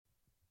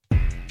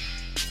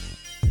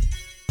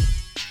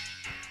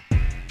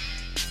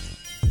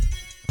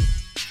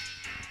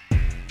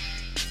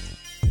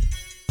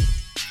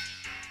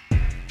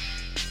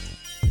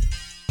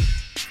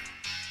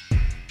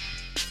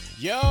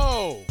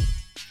Yo!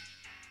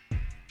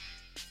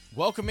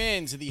 Welcome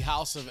into the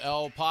House of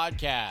L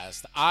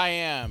podcast. I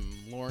am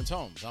Lawrence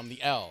Holmes. I'm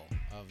the L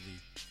of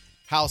the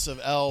House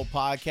of L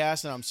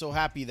podcast, and I'm so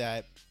happy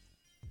that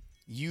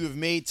you have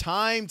made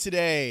time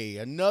today.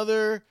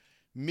 Another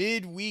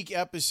midweek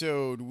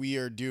episode we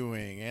are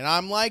doing, and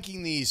I'm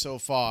liking these so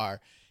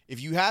far.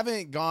 If you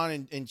haven't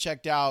gone and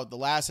checked out the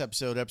last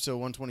episode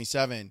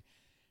 127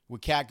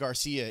 with Kat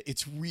Garcia,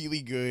 it's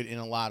really good and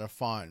a lot of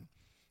fun.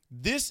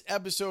 This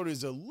episode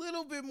is a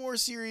little bit more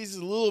serious,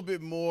 a little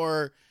bit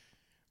more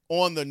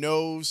on the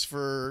nose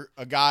for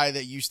a guy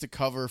that used to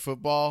cover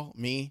football,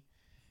 me,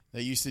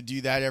 that used to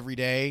do that every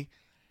day.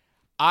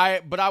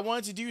 But I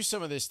wanted to do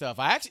some of this stuff.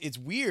 It's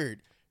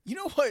weird. You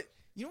know what?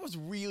 You know what's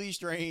really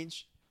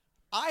strange?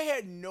 I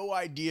had no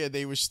idea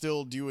they were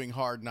still doing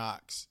Hard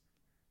Knocks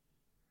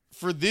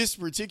for this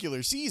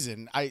particular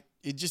season.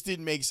 It just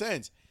didn't make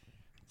sense.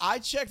 I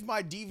checked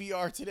my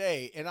DVR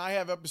today, and I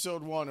have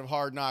episode 1 of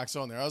Hard Knocks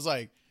on there. I was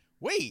like,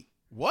 wait,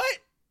 what?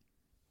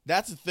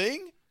 That's a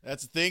thing?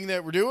 That's a thing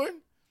that we're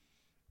doing?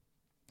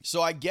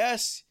 So I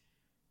guess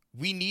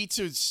we need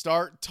to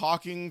start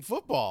talking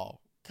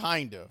football,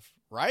 kind of,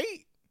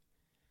 right?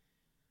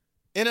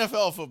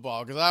 NFL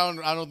football, because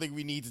I don't think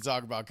we need to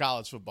talk about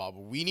college football,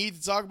 but we need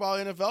to talk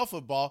about NFL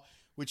football,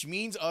 which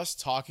means us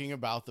talking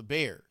about the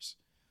Bears.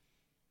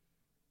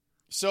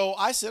 So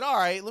I said, all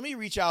right, let me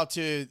reach out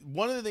to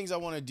one of the things I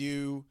want to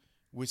do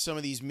with some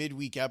of these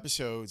midweek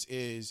episodes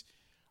is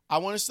I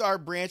want to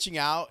start branching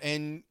out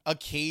and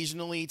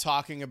occasionally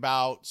talking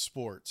about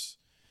sports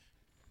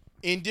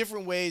in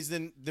different ways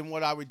than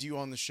what I would do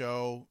on the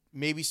show.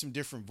 Maybe some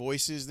different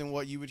voices than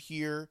what you would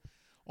hear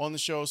on the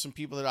show. Some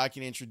people that I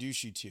can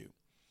introduce you to.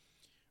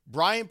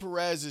 Brian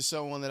Perez is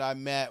someone that I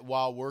met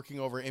while working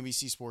over at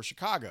NBC Sports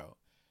Chicago.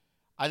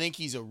 I think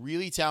he's a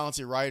really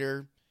talented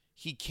writer.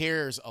 He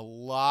cares a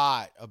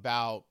lot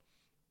about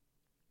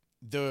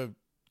the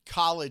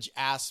college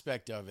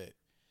aspect of it,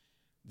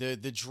 the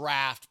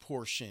draft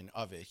portion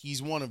of it.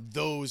 He's one of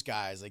those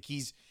guys. Like,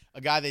 he's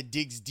a guy that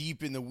digs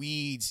deep in the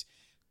weeds,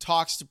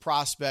 talks to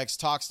prospects,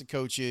 talks to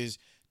coaches,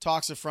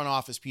 talks to front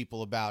office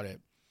people about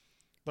it.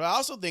 But I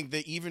also think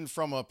that even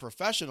from a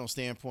professional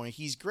standpoint,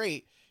 he's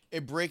great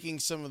at breaking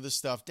some of the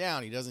stuff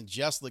down. He doesn't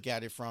just look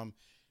at it from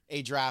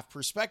a draft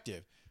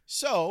perspective.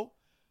 So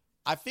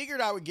I figured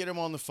I would get him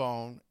on the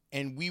phone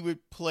and we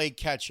would play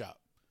catch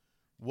up.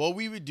 What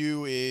we would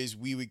do is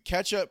we would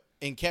catch up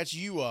and catch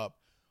you up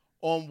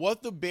on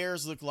what the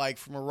Bears look like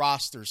from a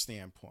roster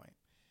standpoint.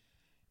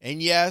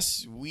 And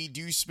yes, we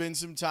do spend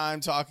some time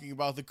talking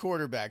about the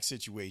quarterback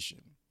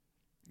situation.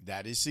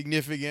 That is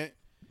significant,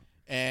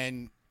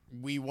 and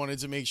we wanted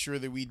to make sure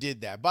that we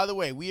did that. By the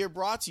way, we are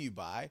brought to you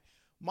by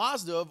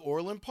Mazda of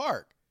Orland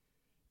Park.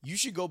 You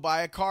should go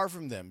buy a car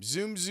from them.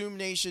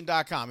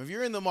 ZoomZoomNation.com if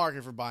you're in the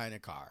market for buying a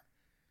car.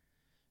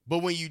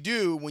 But when you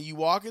do, when you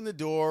walk in the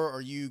door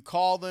or you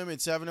call them at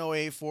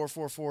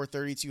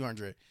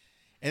 708-444-3200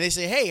 and they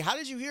say, hey, how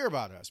did you hear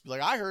about us? Be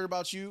like, I heard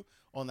about you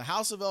on the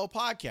House of L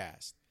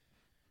podcast.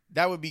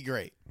 That would be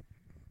great.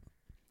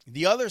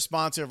 The other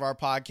sponsor of our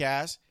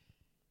podcast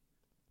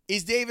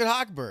is David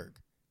Hochberg.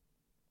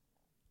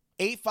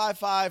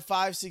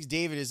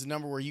 855-56-DAVID is the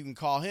number where you can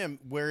call him,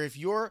 where if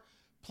you're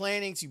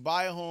planning to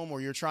buy a home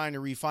or you're trying to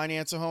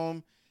refinance a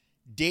home,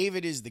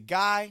 David is the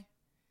guy.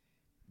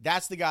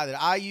 That's the guy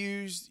that I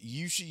used.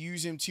 You should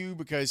use him too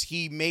because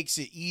he makes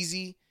it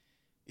easy.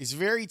 It's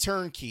very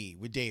turnkey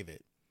with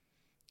David.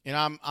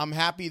 And I'm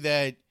happy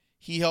that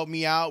he helped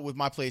me out with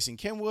my place in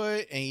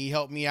Kenwood and he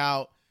helped me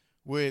out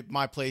with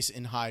my place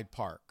in Hyde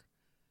Park.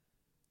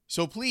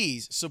 So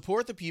please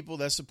support the people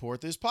that support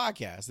this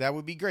podcast. That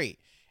would be great.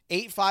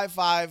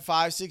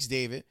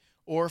 855-56-DAVID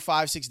or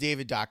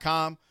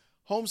 56david.com.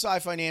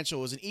 Homeside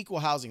Financial is an equal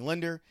housing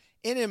lender.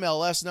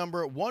 NMLS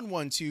number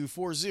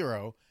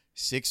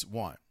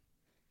 1124061.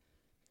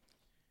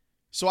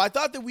 So I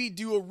thought that we'd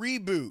do a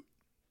reboot.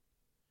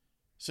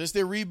 Since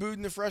they're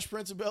rebooting the Fresh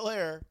Prince of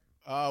Bel-Air,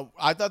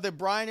 I thought that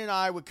Brian and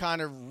I would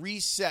kind of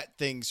reset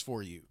things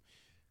for you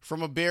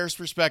from a Bears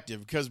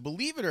perspective. Because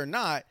believe it or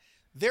not,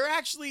 they're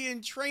actually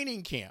in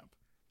training camp.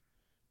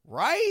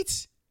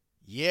 Right?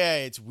 Yeah,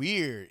 it's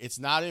weird. It's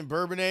not in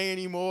Bourbonnais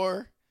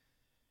anymore.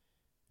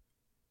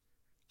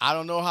 I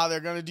don't know how they're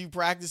going to do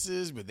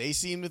practices, but they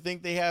seem to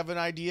think they have an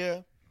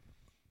idea.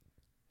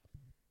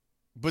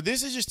 But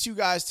this is just two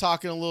guys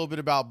talking a little bit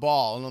about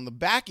ball. And on the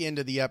back end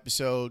of the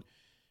episode,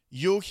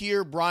 you'll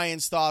hear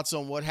Brian's thoughts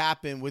on what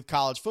happened with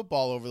college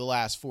football over the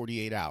last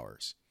 48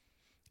 hours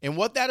and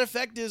what that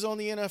effect is on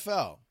the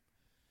NFL.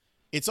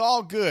 It's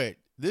all good.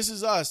 This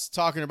is us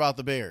talking about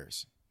the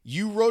Bears.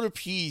 You wrote a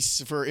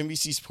piece for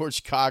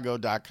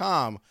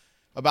NBCSportsChicago.com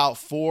about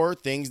 4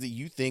 things that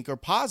you think are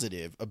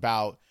positive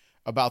about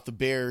the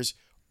Bears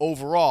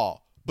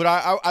overall. But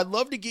I'd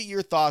love to get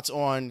your thoughts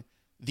on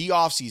the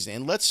offseason.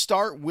 And let's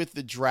start with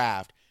the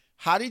draft.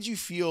 How did you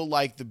feel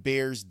like the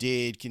Bears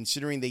did,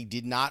 considering they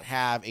did not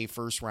have a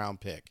first-round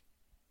pick?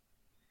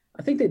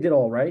 I think they did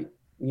all right.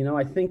 You know,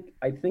 I think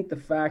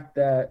the fact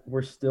that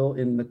we're still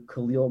in the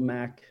Khalil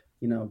Mack,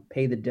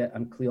 pay the debt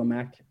on Khalil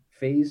Mack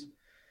phase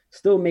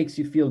still makes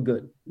you feel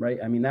good, right?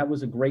 I mean, that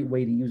was a great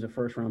way to use a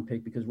first round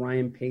pick because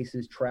Ryan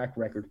Pace's track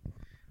record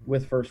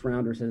with first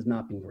rounders has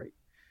not been great.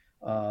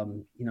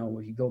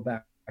 If you go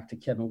back to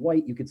Kevin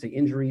White, you could say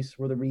injuries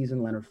were the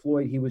reason. Leonard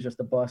Floyd, he was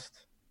just a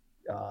bust.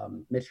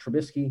 Mitch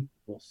Trubisky,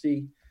 we'll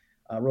see.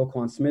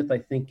 Roquan Smith, I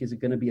think, is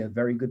going to be a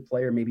very good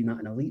player, maybe not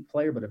an elite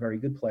player, but a very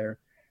good player.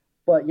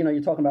 But,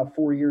 you're talking about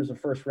 4 years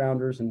of first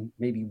rounders and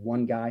maybe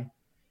one guy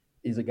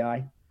is a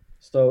guy.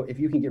 So if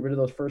you can get rid of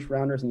those first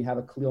rounders and you have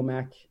a Khalil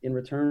Mack in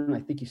return,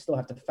 I think you still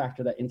have to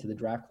factor that into the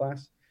draft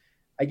class.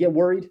 I get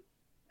worried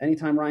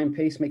anytime Ryan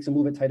Pace makes a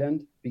move at tight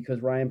end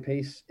because Ryan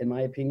Pace, in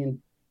my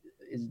opinion,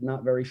 is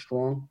not very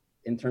strong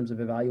in terms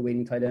of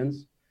evaluating tight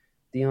ends.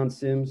 Deion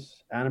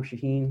Sims, Adam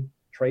Shaheen,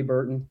 Trey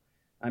Burton.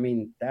 I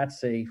mean,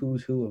 that's a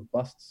who's who of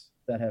busts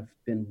that have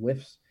been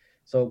whiffs.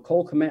 So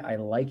Cole Kmet, I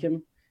like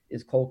him.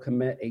 Is Cole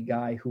Kmet a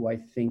guy who I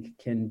think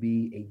can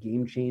be a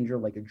game changer,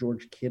 like a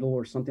George Kittle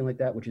or something like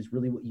that, which is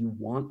really what you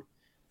want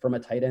from a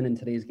tight end in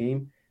today's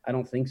game? I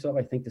don't think so.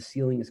 I think the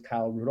ceiling is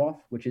Kyle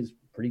Rudolph, which is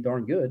pretty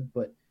darn good,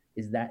 but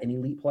is that an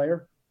elite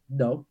player?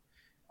 No.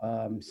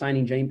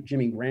 Signing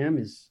Jimmy Graham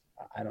is,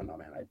 I don't know,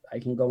 man. I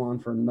can go on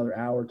for another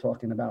hour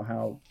talking about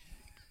how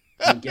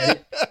I get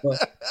it, but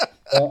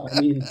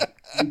I mean,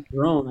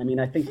 your own. I mean,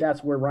 I think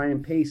that's where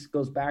Ryan Pace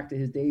goes back to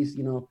his days,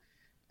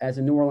 as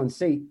a New Orleans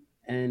Saint.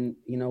 And,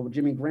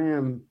 Jimmy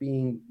Graham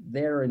being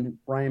there in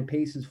Ryan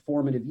Pace's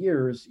formative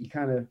years, you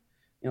kind of,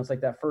 it's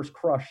like that first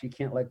crush you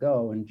can't let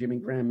go. And Jimmy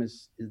Graham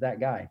is that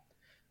guy.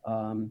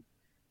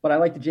 But I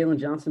like the Jalen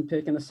Johnson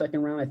pick in the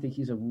second round. I think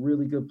he's a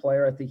really good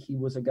player. I think he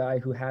was a guy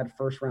who had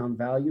first round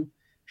value.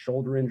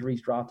 Shoulder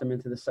injuries dropped him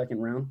into the second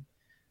round.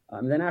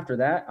 Then after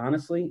that,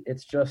 honestly,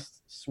 it's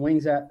just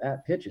swings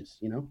at pitches,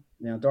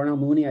 Darnell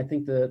Mooney, I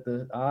think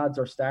the odds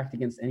are stacked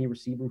against any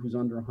receiver who's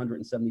under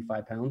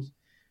 175 pounds.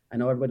 I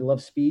know everybody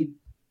loves speed,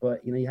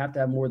 but, you have to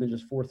have more than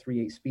just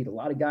 4.38 speed. A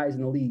lot of guys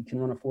in the league can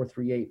run a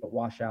 4.38 but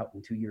wash out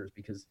in 2 years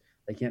because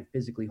they can't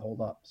physically hold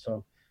up.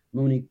 So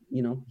Mooney,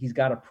 he's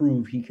got to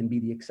prove he can be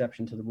the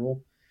exception to the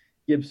rule.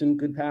 Gibson,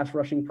 good pass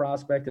rushing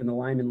prospect, and the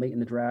lineman late in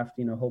the draft.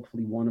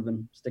 Hopefully one of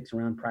them sticks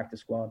around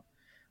practice squad.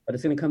 But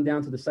it's going to come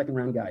down to the second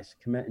round guys,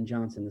 Kmet and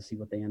Johnson, to see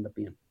what they end up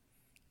being.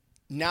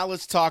 Now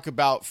let's talk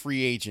about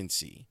free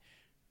agency.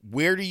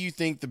 Where do you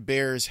think the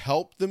Bears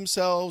helped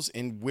themselves,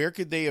 and where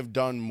could they have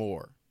done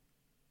more?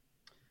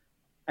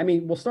 I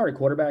mean, we'll start at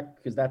quarterback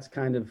because that's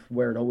kind of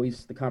where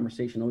the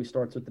conversation always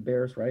starts with the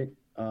Bears, right?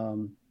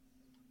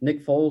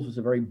 Nick Foles was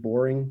a very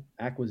boring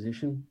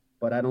acquisition,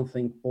 but I don't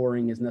think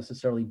boring is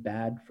necessarily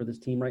bad for this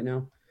team right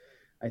now.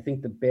 I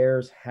think the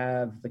Bears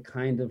have the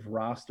kind of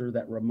roster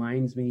that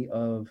reminds me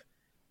of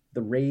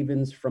the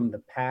Ravens from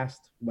the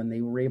past when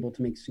they were able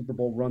to make Super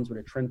Bowl runs with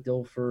a Trent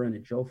Dilfer and a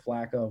Joe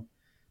Flacco,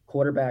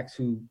 quarterbacks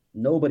who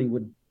nobody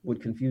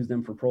would confuse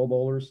them for Pro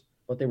Bowlers,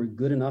 but they were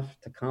good enough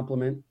to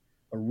complement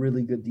a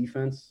really good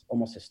defense,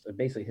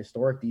 basically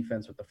historic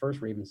defense with the first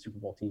Ravens Super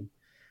Bowl team.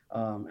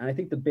 And I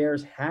think the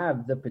Bears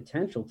have the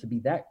potential to be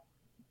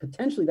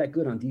potentially that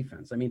good on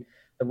defense. I mean,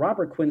 the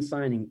Robert Quinn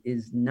signing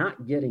is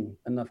not getting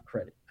enough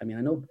credit. I mean,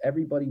 I know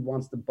everybody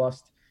wants to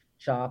bust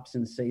chops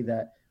and say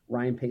that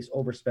Ryan Pace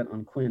overspent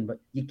on Quinn, but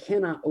you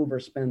cannot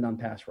overspend on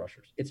pass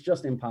rushers. It's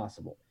just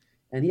impossible.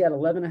 And he had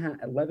 11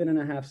 and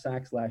a half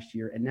sacks last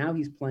year, and now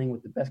he's playing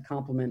with the best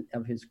complement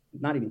of his,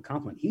 not even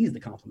complement, he's the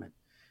complement,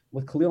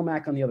 with Khalil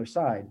Mack on the other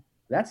side.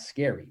 That's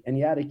scary. And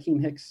you add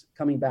Akeem Hicks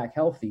coming back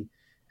healthy.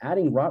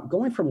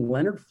 Going from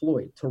Leonard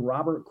Floyd to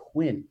Robert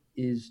Quinn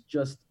is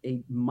just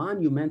a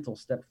monumental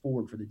step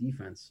forward for the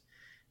defense.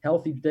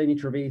 Healthy Danny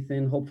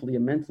Trevathan, hopefully a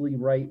mentally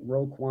right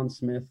Roquan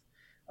Smith.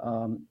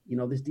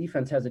 This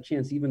defense has a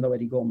chance, even though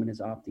Eddie Goldman is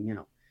opting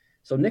out.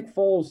 So Nick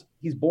Foles,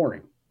 he's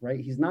boring, right?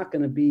 He's not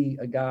going to be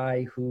a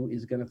guy who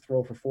is going to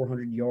throw for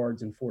 400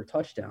 yards and 4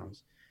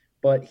 touchdowns,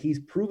 but he's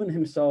proven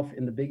himself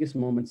in the biggest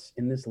moments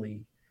in this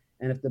league.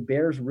 And if the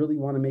Bears really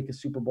want to make a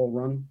Super Bowl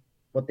run,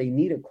 what they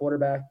need at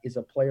quarterback is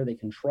a player they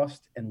can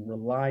trust and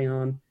rely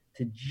on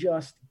to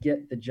just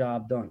get the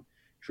job done.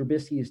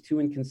 Trubisky is too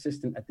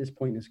inconsistent at this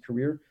point in his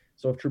career.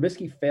 So if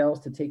Trubisky fails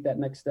to take that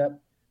next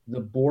step, the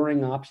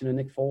boring option of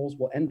Nick Foles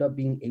will end up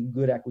being a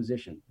good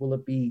acquisition. Will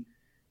it be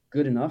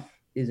good enough?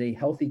 Is a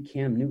healthy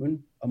Cam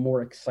Newton a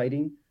more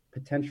exciting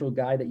potential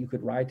guy that you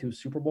could ride to a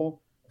Super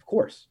Bowl? Of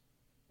course.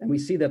 And we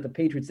see that the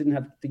Patriots didn't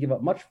have to give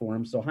up much for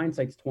him, so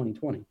hindsight's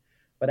 20/20.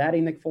 But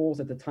adding Nick Foles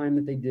at the time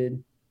that they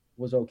did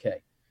was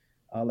okay.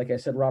 Like I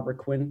said, Robert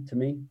Quinn, to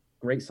me,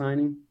 great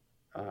signing.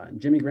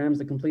 Jimmy Graham's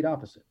the complete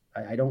opposite.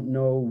 I don't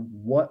know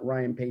what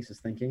Ryan Pace is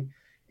thinking.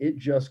 It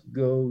just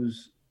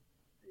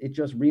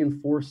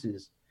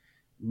reinforces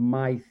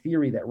my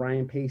theory that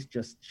Ryan Pace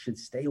just should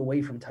stay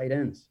away from tight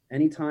ends.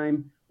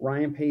 Anytime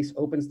Ryan Pace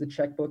opens the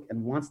checkbook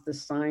and wants to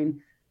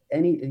sign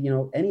any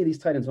of these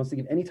tight ends, wants to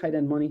give any tight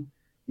end money,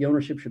 the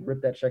ownership should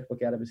rip that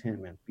checkbook out of his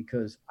hand, man,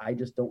 because I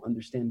just don't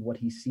understand what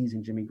he sees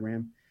in Jimmy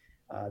Graham.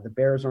 The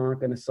Bears aren't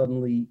going to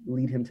suddenly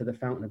lead him to the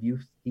fountain of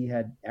youth. He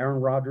had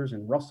Aaron Rodgers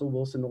and Russell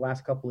Wilson the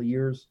last couple of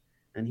years,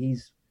 and he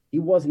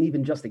wasn't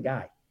even just a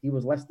guy. He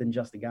was less than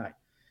just a guy.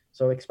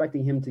 So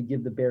expecting him to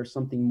give the Bears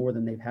something more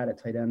than they've had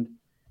at tight end,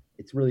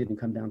 it's really going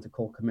to come down to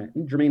Cole Kmet.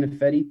 And Jermaine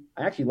Ifedi,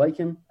 I actually like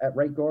him at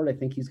right guard. I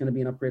think he's going to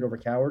be an upgrade over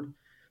Coward.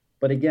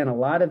 But again, a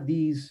lot of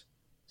these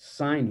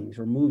signings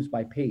or moves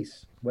by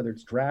Pace, whether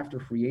it's draft or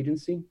free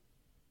agency,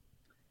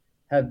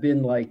 have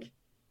been like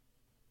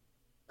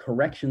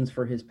corrections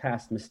for his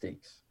past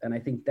mistakes. And I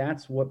think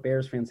that's what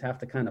Bears fans have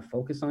to kind of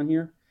focus on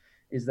here,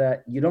 is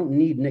that you don't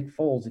need Nick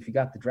Foles if you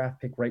got the draft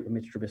pick right with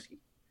Mitch Trubisky.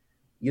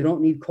 You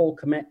don't need Cole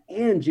Kmet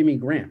and Jimmy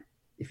Graham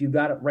if you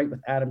got it right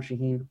with Adam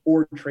Shaheen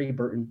or Trey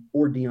Burton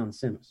or Deion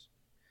Simmons.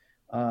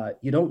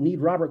 You don't need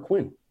Robert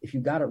Quinn if you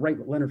got it right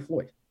with Leonard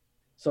Floyd.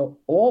 So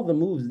all the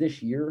moves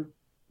this year,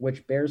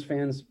 which Bears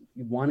fans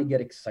want to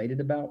get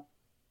excited about,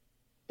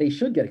 they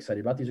should get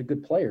excited about. These are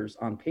good players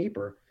on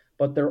paper,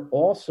 but they're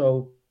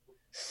also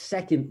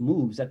second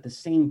moves at the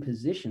same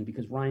position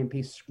because Ryan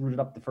Pace screwed it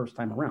up the first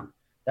time around.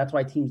 That's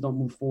why teams don't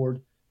move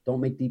forward,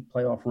 don't make deep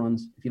playoff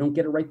runs. If you don't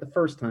get it right the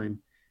first time,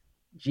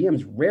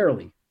 GMs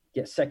rarely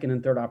get second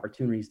and third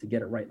opportunities to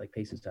get it right like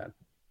Pace has had.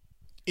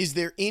 Is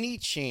there any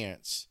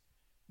chance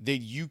that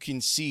you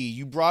can see,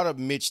 you brought up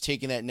Mitch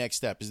taking that next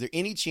step. Is there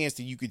any chance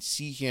that you could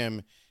see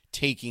him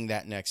taking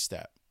that next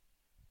step?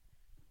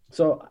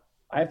 So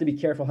I have to be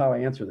careful how I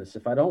answer this.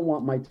 If I don't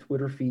want my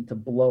Twitter feed to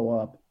blow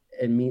up,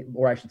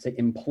 or I should say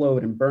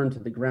implode and burn to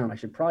the ground, I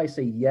should probably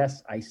say,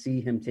 yes, I see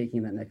him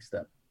taking that next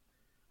step.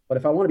 But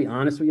if I want to be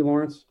honest with you,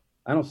 Lawrence,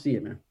 I don't see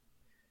it, man.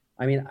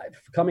 I mean,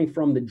 coming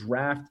from the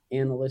draft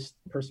analyst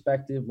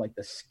perspective, like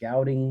the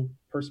scouting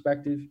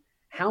perspective,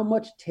 how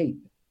much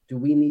tape do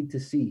we need to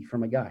see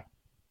from a guy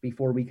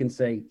before we can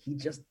say he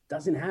just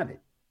doesn't have it?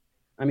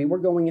 I mean, we're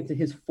going into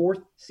his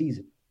fourth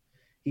season.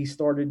 He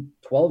started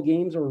 12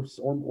 games or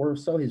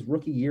so his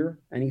rookie year,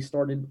 and he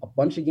started a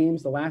bunch of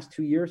games the last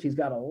 2 years. He's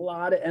got a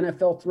lot of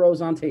NFL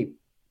throws on tape.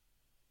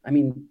 I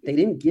mean, they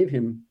didn't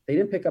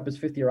pick up his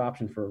fifth-year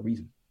option for a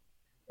reason.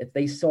 If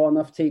they saw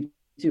enough tape,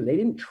 too. They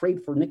didn't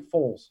trade for Nick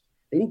Foles.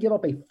 They didn't give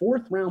up a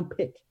fourth-round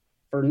pick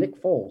for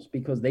Nick Foles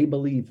because they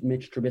believe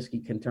Mitch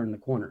Trubisky can turn the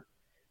corner.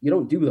 You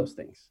don't do those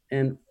things.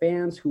 And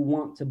fans who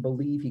want to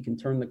believe he can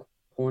turn the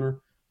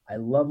corner, I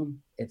love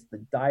them. It's the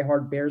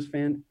diehard Bears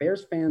fan.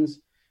 Bears fans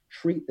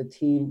treat the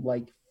team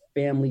like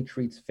family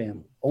treats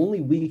family.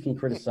 Only we can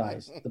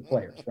criticize the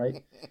players,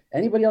 right?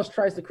 Anybody else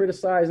tries to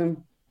criticize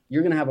them,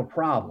 you're going to have a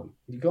problem.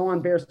 If you go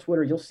on Bears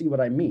Twitter, you'll see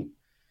what I mean.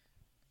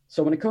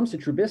 So when it comes to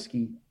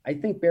Trubisky, I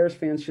think Bears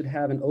fans should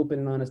have an open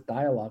and honest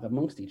dialogue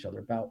amongst each other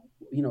about,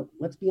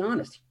 let's be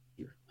honest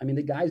here. I mean,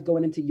 the guy's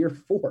going into year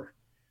 4.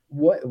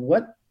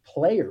 What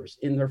players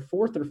in their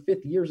 4th or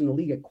 5th years in the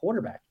league at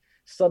quarterback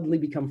suddenly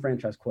become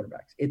franchise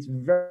quarterbacks? It's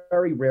very,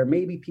 very rare.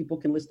 Maybe people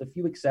can list a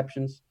few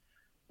exceptions,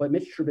 but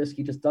Mitch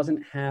Trubisky just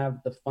doesn't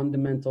have the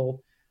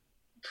fundamental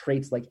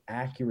traits like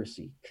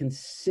accuracy,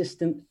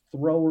 consistent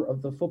thrower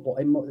of the football.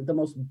 And the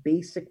most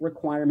basic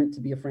requirement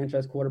to be a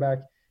franchise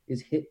quarterback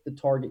is hit the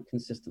target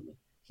consistently.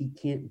 He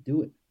can't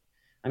do it.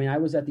 I mean, I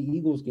was at the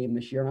Eagles game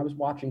this year, and I was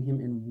watching him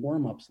in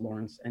warm-ups,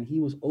 Lawrence, and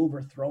he was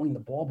overthrowing the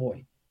ball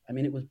boy. I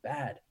mean, it was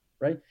bad,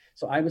 right?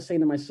 So I was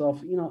saying to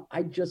myself,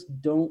 I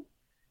just don't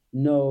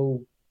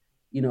know,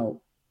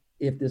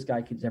 if this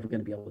guy is ever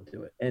going to be able to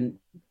do it. And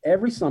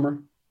every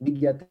summer, we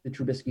get the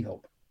Trubisky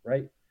hope,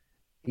 right?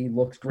 He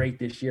looks great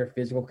this year,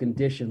 physical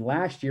condition.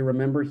 Last year,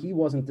 remember, he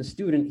wasn't the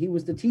student. He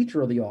was the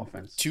teacher of the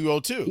offense.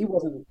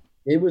 202.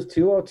 It was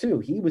 202.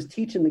 He was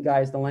teaching the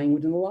guys the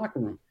language in the locker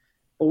room.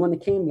 But when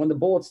the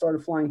bullets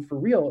started flying for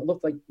real, it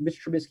looked like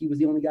Mitch Trubisky was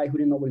the only guy who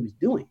didn't know what he was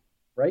doing,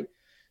 right?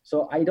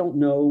 So I don't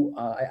know.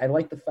 I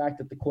like the fact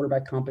that the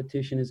quarterback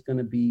competition is going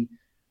to be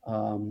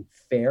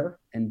fair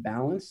and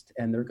balanced,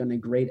 and they're going to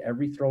grade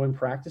every throw in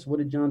practice. What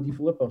did John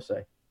DeFilippo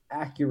say?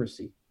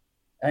 Accuracy.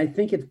 I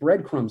think it's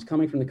breadcrumbs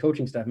coming from the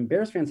coaching staff, and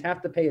Bears fans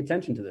have to pay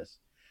attention to this.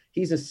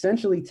 He's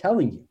essentially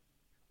telling you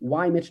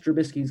why Mitch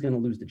Trubisky is going to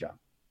lose the job.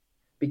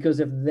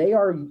 Because if they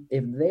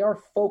are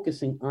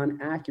focusing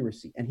on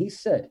accuracy, and he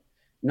said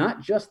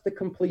not just the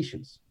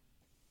completions,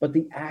 but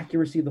the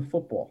accuracy of the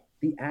football,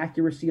 the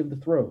accuracy of the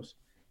throws.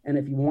 And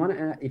if you want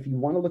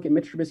to look at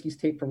Mitch Trubisky's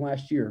tape from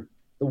last year,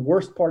 the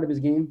worst part of his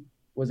game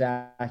was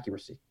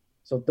accuracy.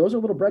 So those are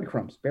little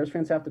breadcrumbs Bears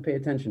fans have to pay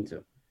attention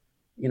to.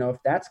 If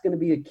that's going to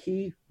be a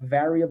key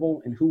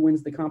variable in who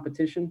wins the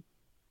competition,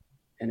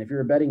 and if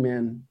you're a betting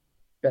man,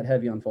 bet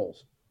heavy on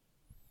Foles.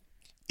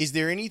 Is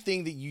there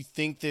anything that you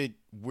think that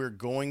we're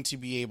going to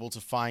be able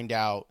to find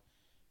out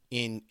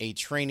in a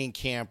training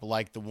camp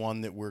like the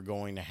one that we're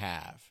going to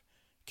have?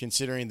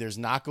 Considering there's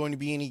not going to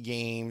be any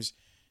games,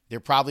 they're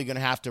probably going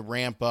to have to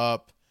ramp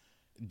up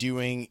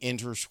doing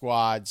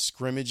inter-squad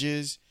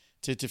scrimmages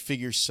to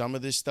figure some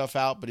of this stuff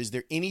out. But is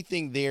there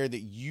anything there that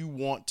you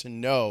want to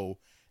know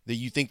that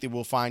you think that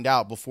we'll find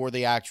out before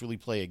they actually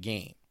play a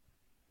game?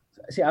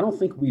 See, I don't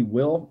think we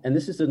will. And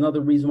this is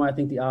another reason why I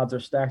think the odds are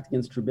stacked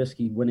against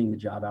Trubisky winning the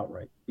job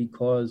outright.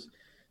 Because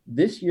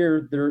this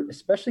year,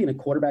 especially in a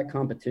quarterback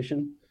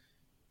competition,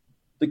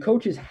 the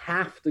coaches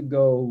have to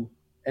go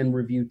and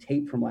review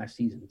tape from last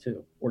season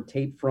too, or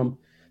tape from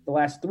the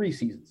last 3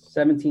 seasons,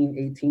 17,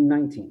 18,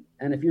 19.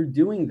 And if you're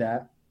doing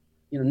that,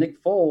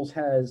 Nick Foles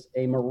has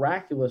a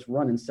miraculous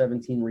run in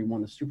 17 where he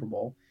won the Super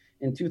Bowl.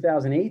 In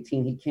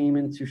 2018, he came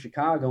into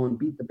Chicago and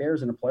beat the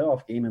Bears in a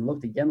playoff game and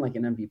looked again like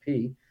an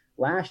MVP.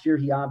 Last year,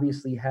 he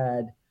obviously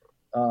had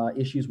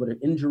issues with an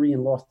injury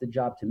and lost the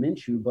job to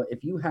Minshew. But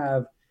if you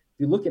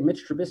look at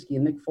Mitch Trubisky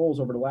and Nick Foles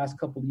over the last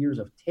couple of years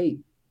of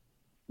tape,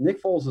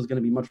 Nick Foles is going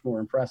to be much more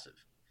impressive.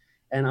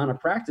 And on a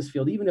practice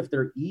field, even if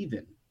they're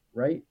even,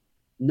 right,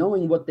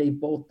 knowing what they've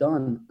both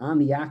done on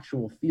the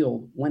actual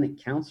field when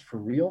it counts for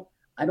real,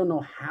 I don't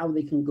know how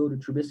they can go to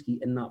Trubisky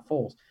and not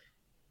Foles.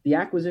 The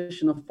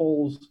acquisition of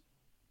Foles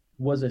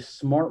was a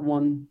smart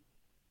one,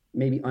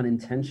 maybe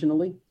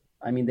unintentionally.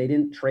 I mean, they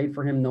didn't trade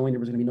for him knowing there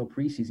was going to be no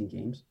preseason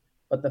games.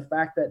 But the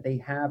fact that they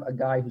have a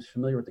guy who's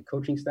familiar with the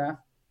coaching staff,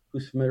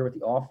 who's familiar with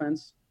the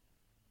offense.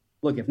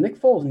 Look, if Nick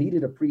Foles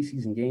needed a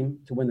preseason game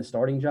to win the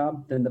starting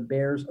job, then the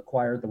Bears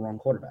acquired the wrong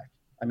quarterback.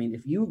 I mean,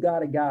 if you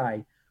got a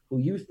guy who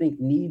you think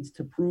needs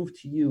to prove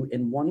to you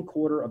in one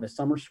quarter of a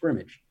summer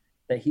scrimmage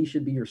that he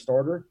should be your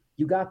starter,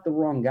 you got the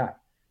wrong guy.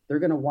 They're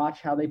going to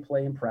watch how they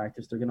play in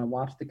practice. They're going to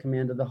watch the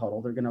command of the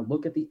huddle. They're going to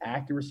look at the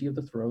accuracy of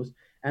the throws,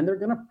 and they're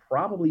going to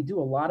probably do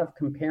a lot of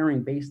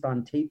comparing based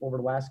on tape over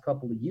the last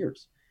couple of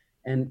years.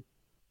 And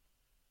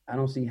I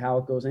don't see how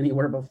it goes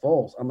anywhere but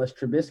Foles unless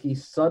Trubisky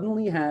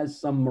suddenly has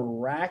some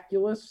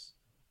miraculous,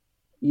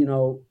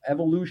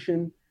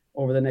 evolution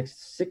over the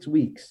next 6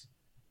 weeks,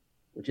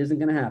 which isn't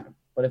going to happen.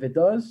 But if it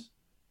does,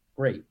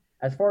 great.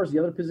 As far as the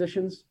other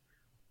positions,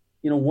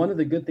 one of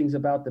the good things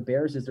about the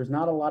Bears is there's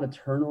not a lot of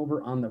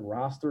turnover on the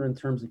roster in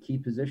terms of key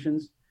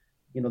positions.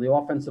 The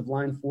offensive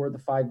line, 4 of the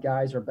 5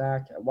 guys are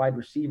back. At wide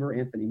receiver,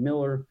 Anthony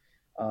Miller,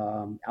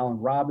 Allen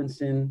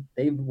Robinson,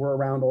 they were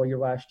around all year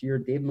last year.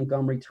 Dave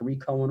Montgomery,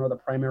 Tariq Cohen are the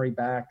primary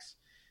backs.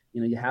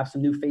 You have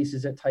some new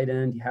faces at tight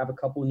end. You have a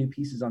couple of new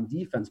pieces on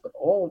defense. But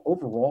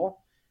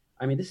overall,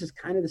 I mean, this is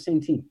kind of the same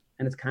team.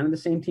 And it's kind of the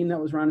same team that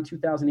was around in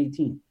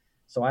 2018.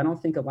 So I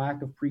don't think a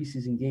lack of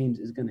preseason games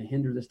is going to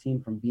hinder this team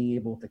from being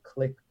able to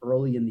click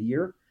early in the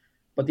year.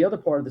 But the other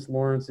part of this,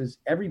 Lawrence, is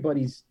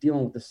everybody's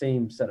dealing with the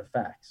same set of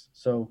facts.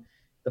 So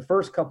the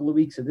first couple of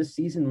weeks of this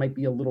season might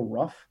be a little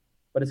rough,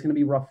 but it's going to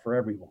be rough for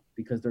everyone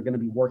because they're going to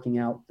be working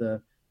out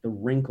the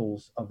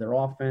wrinkles of their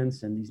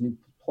offense and these new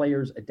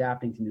players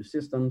adapting to new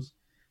systems.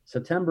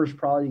 September is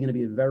probably going to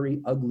be a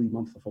very ugly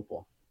month of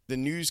football. The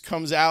news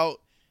comes out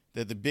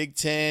that the Big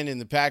Ten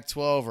and the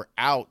Pac-12 are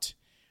out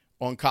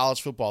on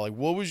college football. Like,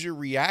 what was your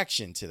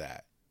reaction to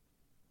that?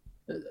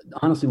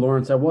 Honestly,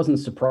 Lawrence, I wasn't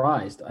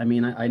surprised. I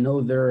mean, I know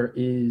there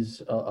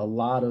is a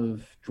lot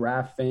of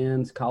draft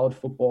fans, college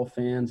football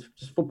fans,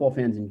 just football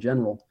fans in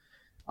general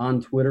on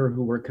Twitter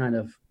who were kind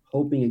of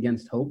hoping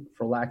against hope,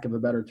 for lack of a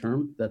better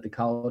term, that the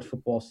college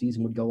football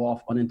season would go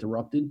off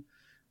uninterrupted.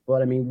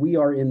 But, I mean, we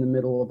are in the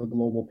middle of a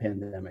global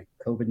pandemic.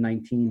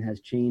 COVID-19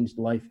 has changed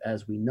life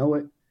as we know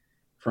it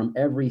from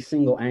every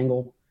single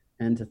angle.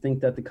 And to think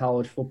that the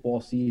college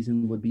football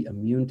season would be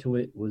immune to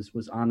it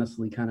was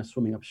honestly kind of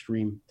swimming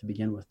upstream to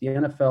begin with. The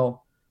NFL,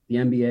 the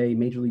NBA,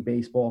 Major League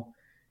Baseball,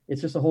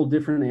 it's just a whole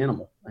different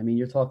animal. I mean,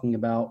 you're talking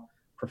about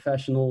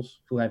professionals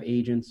who have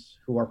agents,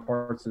 who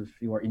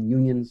are in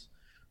unions,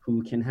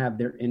 who can have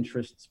their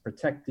interests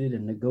protected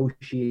and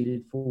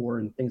negotiated for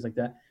and things like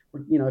that.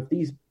 If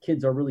these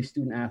kids are really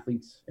student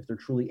athletes, if they're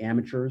truly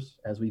amateurs,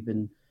 as we've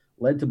been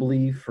led to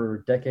believe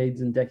for decades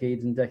and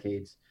decades and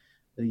decades,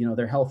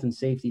 their health and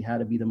safety had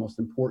to be the most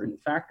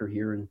important factor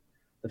here. And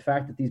the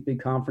fact that these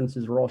big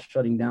conferences are all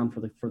shutting down for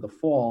the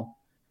fall,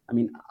 I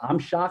mean, I'm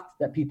shocked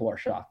that people are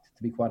shocked,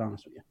 to be quite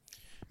honest with you.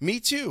 Me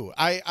too.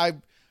 I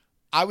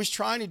was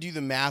trying to do the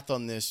math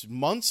on this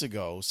months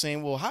ago,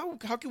 saying, well, how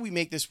can we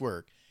make this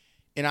work?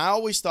 And I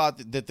always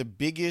thought that the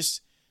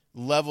biggest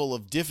level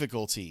of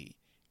difficulty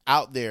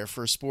out there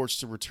for sports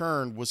to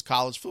return was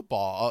college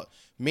football,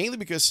 mainly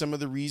because some of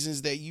the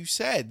reasons that you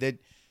said, that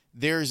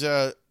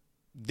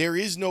there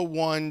is no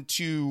one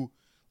to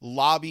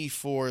lobby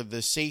for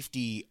the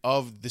safety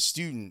of the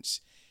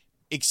students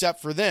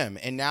except for them.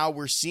 And now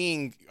we're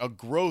seeing a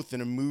growth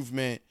and a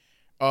movement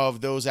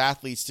of those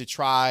athletes to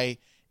try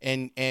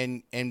and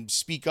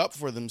speak up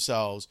for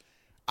themselves.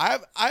 I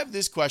have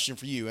this question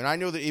for you, and I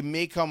know that it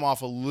may come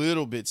off a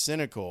little bit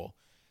cynical,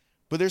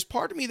 but there's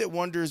part of me that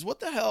wonders what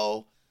the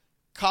hell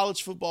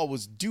college football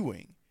was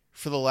doing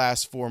for the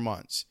last 4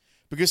 months.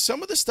 Because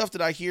some of the stuff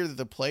that I hear that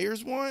the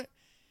players want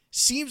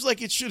seems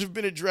like it should have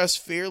been addressed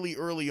fairly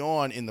early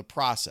on in the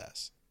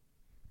process.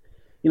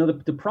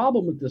 The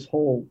problem with this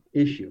whole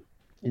issue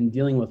in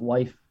dealing with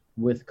life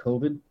with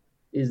COVID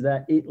is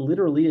that it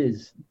literally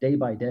is day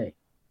by day.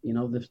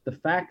 The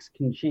facts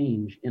can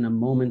change in a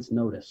moment's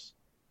notice,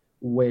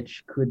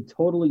 which could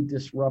totally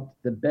disrupt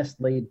the best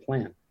laid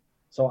plan.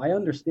 So I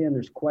understand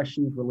there's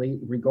questions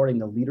regarding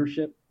the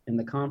leadership in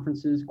the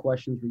conferences,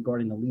 questions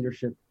regarding the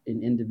leadership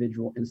in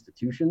individual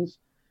institutions.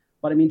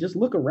 But I mean, just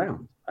look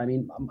around. I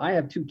mean, I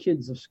have 2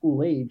 kids of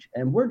school age,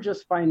 and we're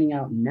just finding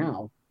out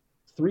now,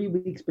 3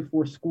 weeks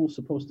before school's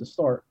supposed to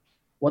start,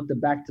 what the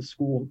back to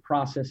school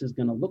process is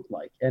going to look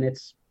like. And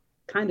it's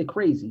kind of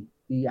crazy,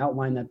 the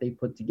outline that they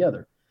put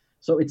together.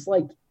 So it's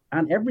like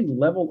on every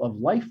level of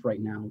life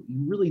right now,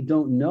 you really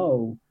don't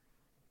know,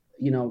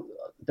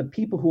 the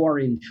people who are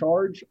in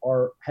charge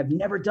have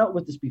never dealt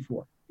with this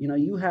before.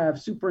 You have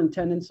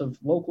superintendents of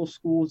local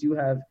schools, you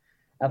have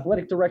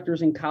athletic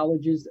directors in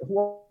colleges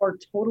who are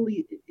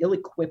totally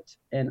ill-equipped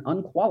and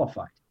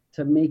unqualified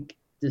to make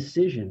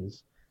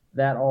decisions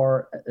that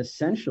are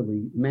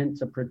essentially meant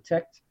to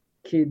protect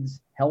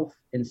kids' health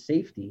and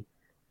safety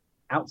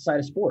outside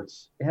of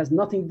sports. It has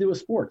nothing to do with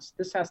sports.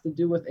 This has to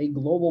do with a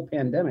global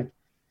pandemic,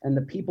 and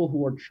the people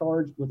who are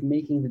charged with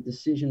making the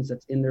decisions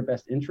that's in their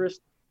best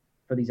interest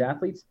for these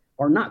athletes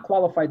are not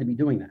qualified to be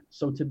doing that.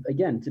 So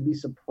to be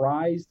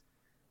surprised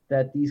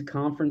that these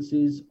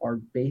conferences are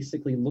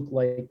basically look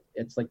like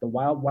it's like the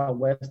wild, wild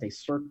west, a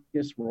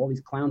circus where all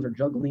these clowns are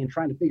juggling and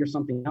trying to figure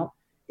something out.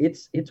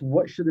 It's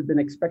what should have been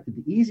expected.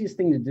 The easiest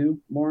thing to do,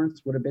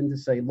 Lawrence, would have been to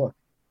say, look,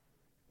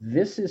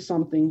 this is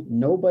something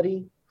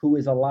nobody who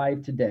is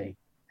alive today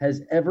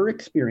has ever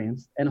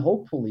experienced and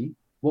hopefully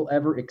will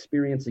ever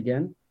experience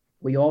again.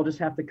 We all just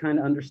have to kind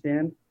of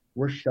understand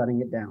we're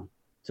shutting it down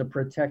to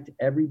protect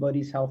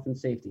everybody's health and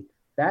safety.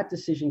 That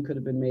decision could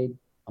have been made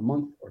a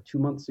month or 2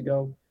 months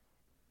ago.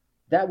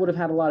 That would have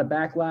had a lot of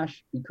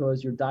backlash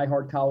because your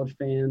diehard college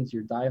fans,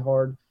 your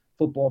diehard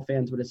football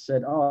fans would have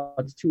said, oh,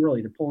 it's too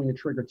early. They're pulling the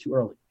trigger too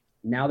early.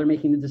 Now they're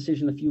making the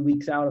decision a few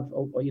weeks out of,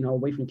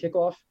 away from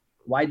kickoff.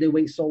 Why'd they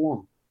wait so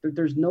long?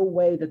 There's no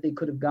way that they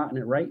could have gotten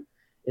it right.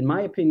 In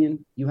my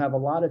opinion, you have a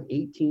lot of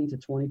 18 to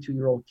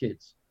 22-year-old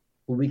kids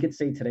who we could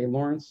say today,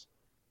 Lawrence,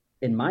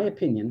 in my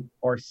opinion,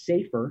 are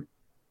safer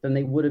than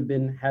they would have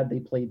been had they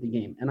played the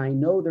game. And I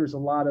know there's a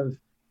lot of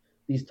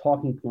these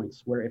talking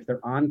points where if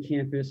they're on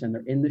campus and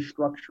they're in the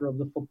structure of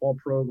the football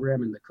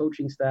program and the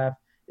coaching staff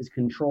is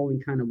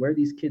controlling kind of where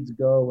these kids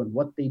go and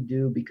what they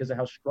do because of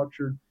how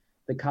structured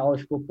the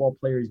college football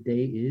player's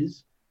day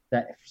is,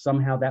 that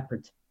somehow that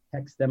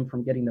protects them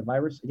from getting the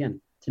virus. Again,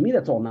 to me,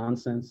 that's all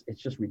nonsense.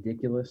 It's just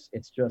ridiculous.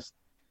 It's just,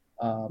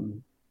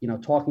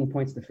 talking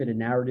points to fit a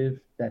narrative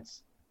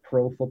that's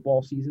pro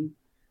football season,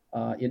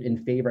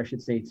 in favor, I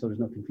should say, so there's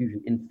no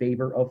confusion, in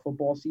favor of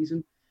football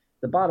season.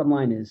 The bottom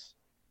line is,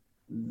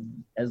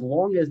 as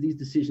long as these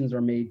decisions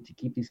are made to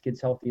keep these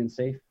kids healthy and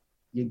safe,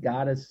 you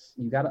gotta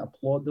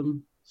applaud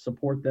them,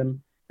 support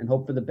them, and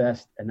hope for the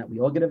best, and that we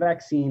all get a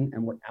vaccine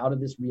and we're out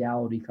of this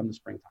reality come the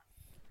springtime.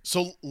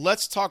 So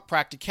let's talk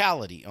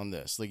practicality on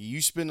this. Like,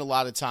 you spend a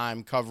lot of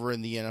time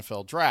covering the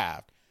NFL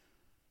draft.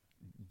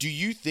 Do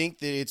you think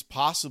that it's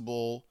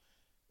possible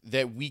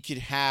that we could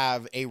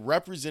have a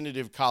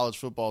representative college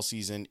football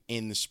season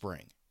in the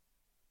spring?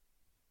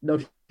 No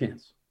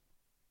chance.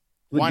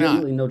 Why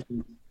not? No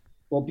chance.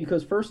 Well,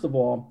 because first of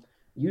all,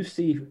 you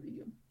see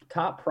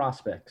top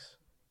prospects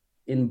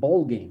in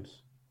bowl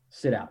games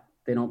sit out.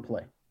 They don't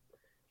play.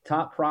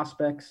 Top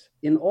prospects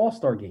in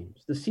all-star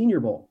games, the Senior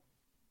Bowl,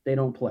 they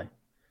don't play.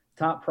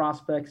 Top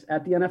prospects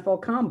at the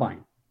NFL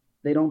Combine,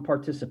 they don't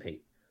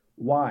participate.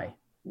 Why?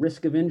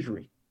 Risk of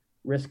injury,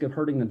 risk of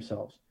hurting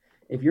themselves.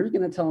 If you're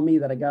going to tell me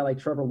that a guy like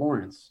Trevor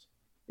Lawrence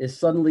is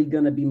suddenly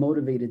going to be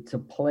motivated to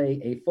play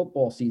a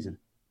football season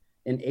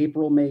in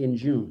April, May, and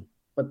June,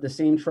 but the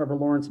same Trevor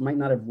Lawrence might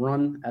not have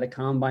run at a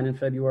combine in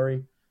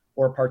February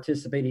or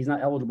participate. He's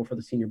not eligible for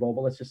the Senior Bowl,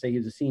 but let's just say he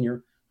was a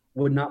senior,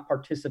 would not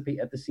participate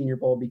at the Senior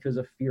Bowl because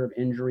of fear of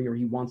injury or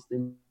he wants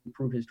to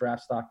improve his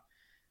draft stock.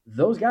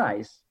 Those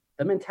guys,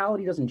 the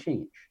mentality doesn't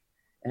change.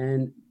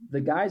 And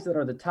the guys that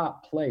are the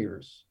top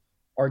players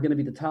are going to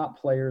be the top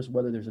players,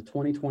 whether there's a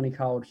 2020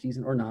 college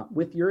season or not,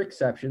 with your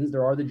exceptions.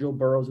 There are the Joe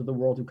Burrows of the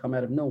world who come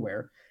out of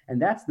nowhere.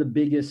 And that's the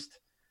biggest,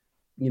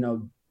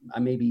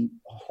 maybe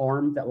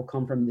harm that will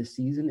come from this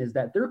season, is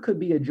that there could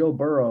be a Joe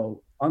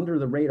Burrow under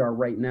the radar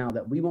right now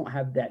that we won't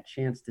have that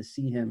chance to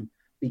see him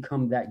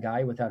become that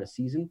guy without a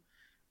season.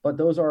 But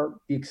those are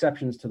the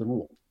exceptions to the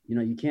rule.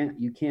 You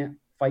can't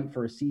fight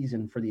for a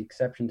season for the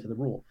exception to the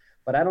rule.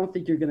 But I don't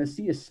think you're going to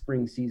see a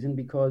spring season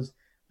because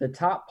the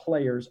top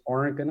players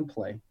aren't going to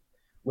play,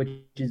 which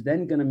is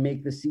then going to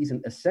make the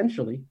season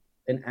essentially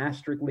an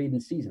asterisk-laden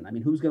season. I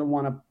mean, who's going to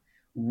want to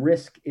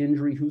risk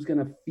injury? Who's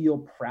going to feel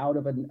proud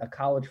of a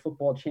college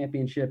football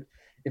championship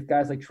if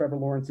guys like Trevor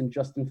Lawrence and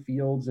Justin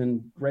Fields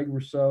and Greg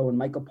Rousseau and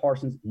Michael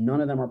Parsons,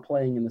 none of them are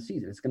playing in the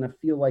season? It's going to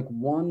feel like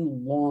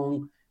one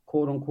long,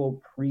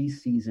 quote-unquote,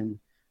 preseason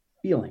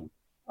feeling.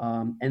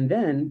 And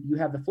then you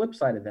have the flip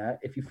side of that.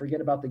 If you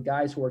forget about the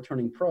guys who are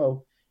turning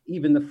pro,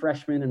 even the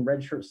freshmen and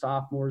redshirt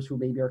sophomores who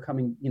maybe are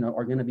coming,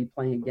 are going to be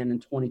playing again in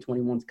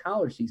 2021's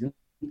college season,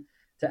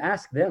 to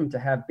ask them to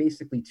have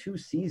basically 2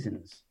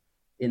 seasons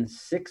in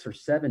 6 or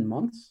 7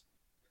 months,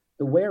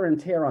 the wear and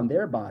tear on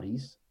their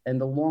bodies and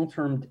the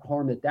long-term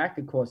harm that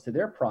could cause to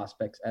their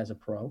prospects as a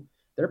pro,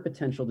 their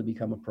potential to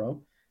become a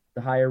pro,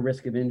 the higher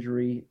risk of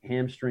injury,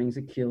 hamstrings,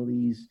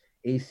 Achilles,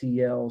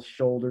 ACLs,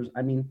 shoulders.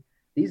 I mean,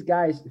 these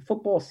guys,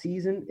 football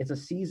season, it's a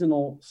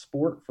seasonal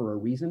sport for a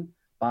reason.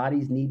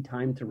 Bodies need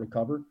time to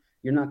recover.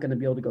 You're not going to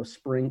be able to go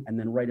spring and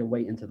then right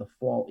away into the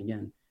fall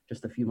again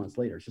just a few months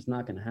later. It's just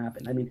not going to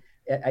happen. I mean,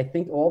 I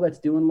think all that's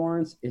doing,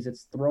 Lawrence, is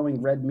it's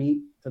throwing red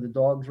meat to the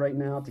dogs right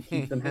now to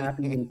keep them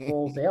happy and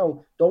full. Say,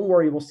 oh, don't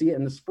worry, we'll see it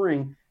in the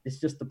spring. It's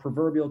just the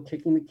proverbial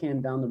kicking the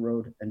can down the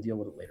road and deal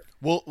with it later.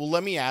 Well,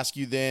 let me ask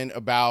you then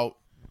about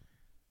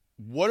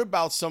what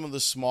about some of the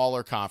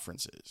smaller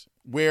conferences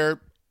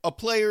where a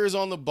player is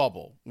on the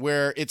bubble,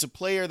 where it's a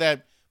player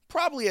that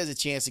probably has a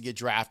chance to get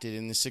drafted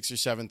in the 6th or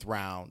 7th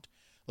round,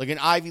 like an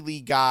Ivy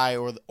League guy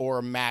or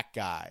a MAC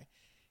guy.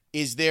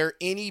 Is there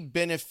any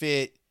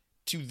benefit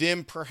to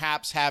them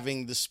perhaps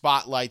having the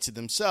spotlight to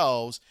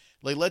themselves?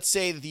 Like, let's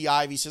say that the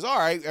Ivy says, all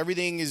right,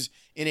 everything is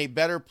in a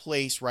better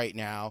place right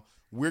now.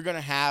 We're going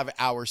to have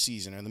our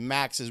season. And the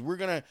MAC says, we're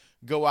going to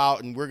go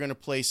out and we're going to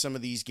play some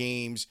of these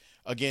games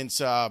against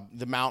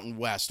the Mountain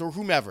West or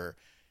whomever.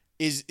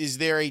 Is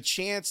there a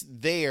chance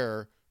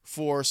there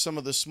for some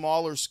of the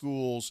smaller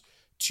schools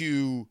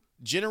to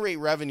generate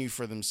revenue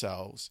for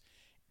themselves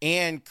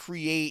and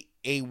create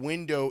a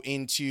window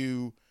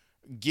into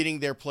getting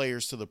their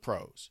players to the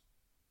pros?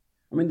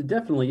 I mean, it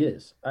definitely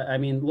is. I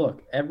mean,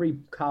 look, every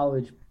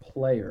college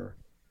player,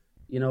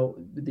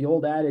 the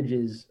old adage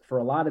is for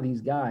a lot of these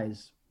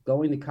guys,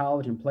 going to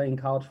college and playing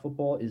college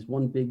football is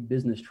one big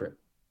business trip.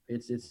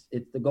 It's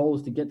the goal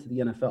is to get to the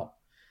NFL.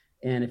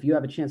 And if you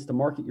have a chance to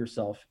market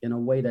yourself in a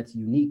way that's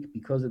unique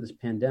because of this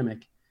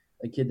pandemic,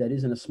 a kid that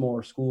is in a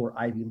smaller school or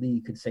Ivy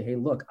League could say, hey,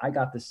 look, I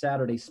got the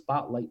Saturday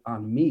spotlight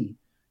on me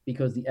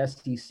because the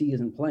SEC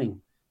isn't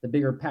playing. The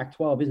bigger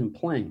Pac-12 isn't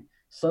playing.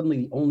 Suddenly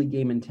the only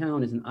game in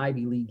town is an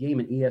Ivy League game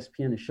and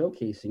ESPN is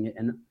showcasing it.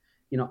 And,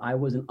 I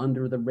was an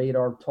under the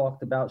radar,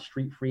 talked about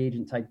street free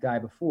agent type guy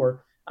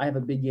before. I have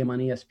a big game on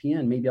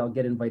ESPN. Maybe I'll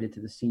get invited to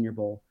the Senior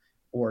Bowl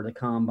or the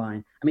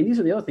Combine. I mean, these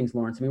are the other things,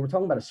 Lawrence. I mean, we're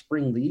talking about a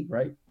spring league,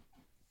 right?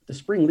 The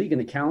spring league in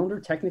the calendar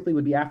technically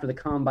would be after the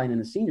Combine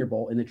and the Senior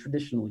Bowl in the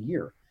traditional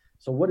year.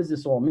 So what does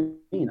this all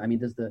mean? I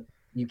mean,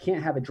 you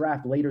can't have a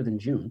draft later than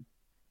June,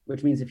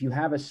 which means if you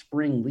have a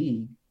spring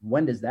league,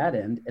 when does that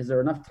end? Is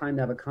there enough time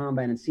to have a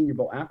Combine and Senior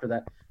Bowl after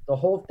that?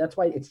 That's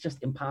why it's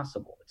just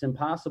impossible. It's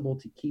impossible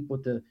to keep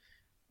with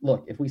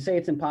look, if we say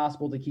it's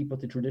impossible to keep with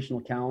the traditional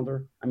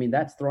calendar, I mean,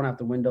 that's thrown out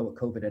the window with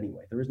COVID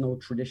anyway. There is no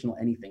traditional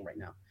anything right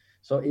now.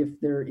 So if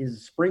there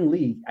is spring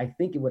league, I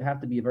think it would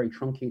have to be a very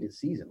truncated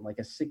season, like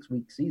a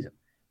 6-week season.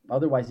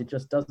 Otherwise, it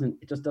just doesn't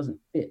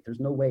fit. There's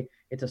no way.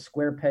 It's a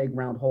square peg,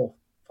 round hole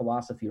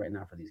philosophy right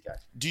now for these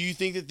guys. Do you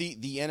think that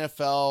the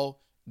NFL,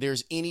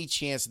 there's any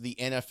chance that the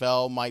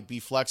NFL might be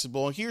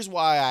flexible? And here's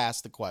why I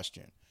asked the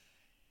question.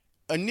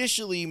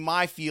 Initially,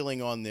 my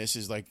feeling on this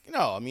is like,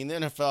 no, I mean, the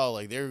NFL,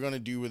 like, they're going to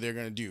do what they're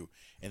going to do.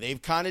 And they've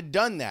kind of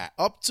done that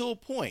up to a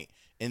point.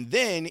 And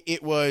then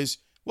it was,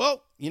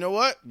 well, you know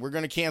what? We're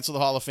going to cancel the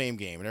Hall of Fame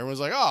game. And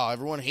everyone's like, oh,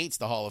 everyone hates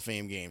the Hall of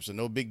Fame game, so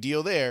no big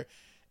deal there.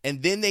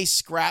 And then they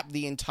scrapped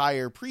the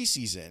entire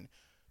preseason.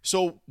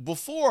 So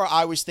before,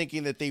 I was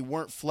thinking that they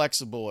weren't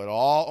flexible at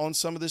all on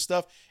some of this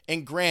stuff.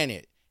 And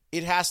granted,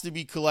 it has to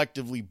be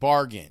collectively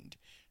bargained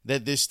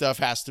that this stuff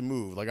has to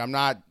move. Like, I'm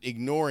not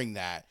ignoring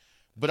that.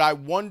 But I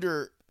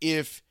wonder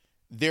if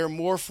they're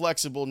more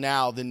flexible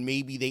now than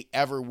maybe they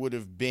ever would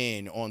have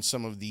been on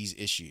some of these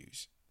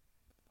issues.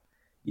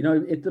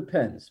 It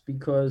depends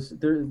because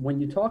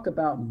when you talk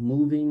about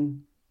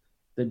moving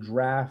the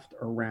draft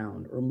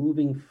around or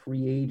moving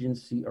free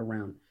agency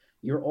around,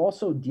 you're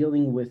also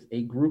dealing with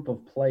a group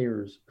of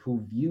players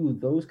who view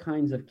those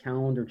kinds of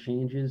calendar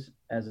changes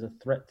as a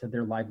threat to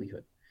their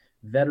livelihood.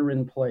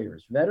 Veteran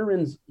players,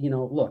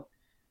 look,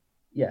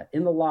 yeah,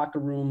 in the locker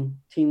room,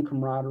 team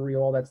camaraderie,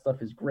 all that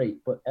stuff is great,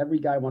 but every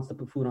guy wants to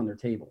put food on their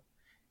table.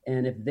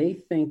 And if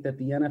they think that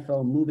the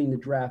NFL moving the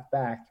draft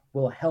back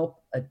will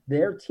help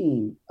their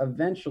team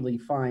eventually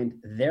find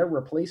their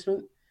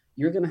replacement,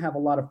 you're going to have a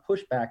lot of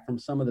pushback from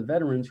some of the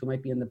veterans who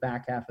might be in the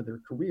back half of their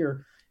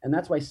career. And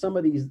that's why some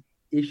of these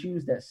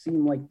issues that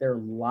seem like they're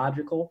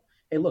logical,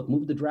 hey, look,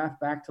 move the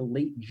draft back to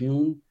late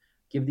June,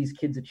 give these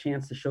kids a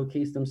chance to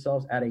showcase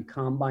themselves at a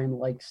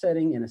combine-like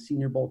setting, in a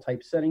Senior Bowl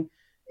type setting.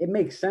 It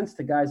makes sense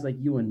to guys like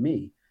you and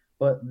me,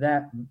 but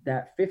that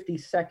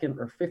 52nd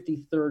or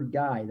 53rd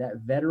guy, that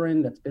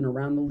veteran that's been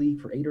around the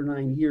league for 8 or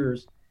 9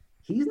 years,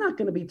 he's not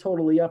going to be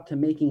totally up to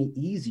making it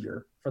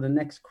easier for the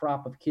next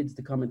crop of kids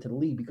to come into the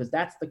league because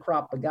that's the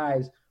crop of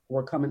guys who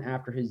are coming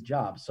after his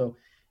job. So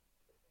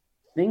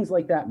things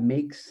like that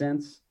make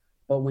sense,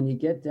 but when you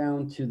get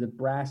down to the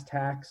brass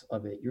tacks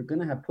of it, you're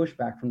going to have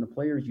pushback from the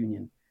players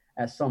union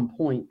at some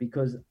point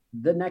because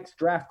the next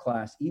draft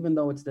class, even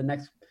though it's the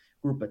next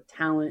group of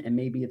talent and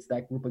maybe it's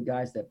that group of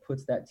guys that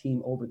puts that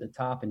team over the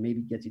top and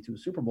maybe gets you to a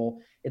Super Bowl,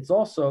 it's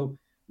also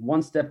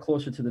one step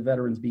closer to the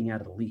veterans being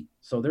out of the league.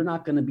 So they're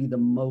not going to be the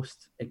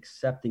most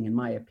accepting, in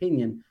my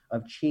opinion,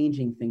 of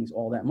changing things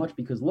all that much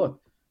because,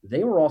 look,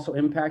 they were also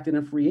impacted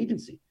in free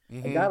agency.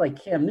 Mm-hmm. A guy like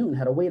Cam Newton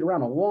had to wait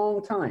around a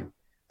long time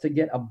to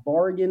get a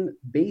bargain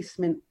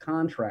basement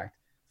contract,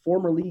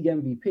 former league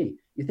MVP.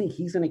 You think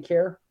he's going to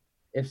care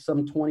if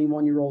some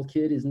 21-year-old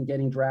kid isn't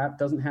getting drafted,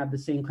 doesn't have the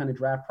same kind of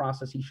draft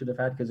process he should have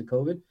had because of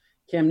COVID?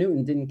 Cam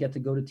Newton didn't get to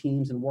go to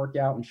teams and work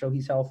out and show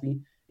he's healthy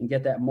and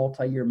get that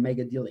multi-year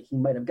mega deal that he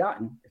might have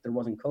gotten if there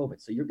wasn't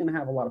COVID. So you're going to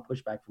have a lot of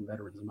pushback from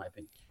veterans, in my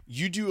opinion.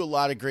 You do a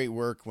lot of great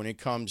work when it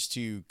comes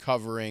to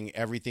covering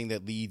everything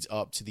that leads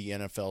up to the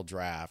NFL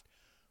draft.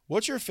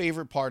 What's your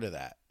favorite part of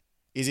that?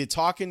 Is it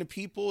talking to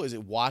people? Is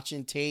it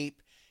watching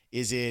tape?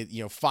 Is it,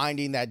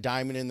 finding that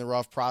diamond in the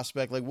rough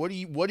prospect? Like, what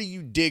do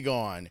you dig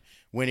on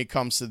when it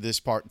comes to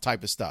this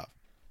type of stuff?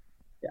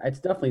 Yeah, it's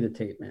definitely the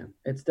tape, man.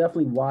 It's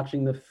definitely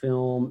watching the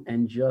film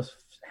and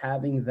just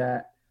having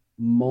that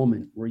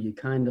moment where you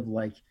kind of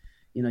like,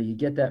 you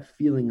get that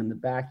feeling in the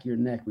back of your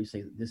neck where you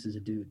say, this is a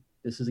dude,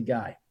 this is a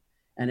guy.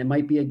 And it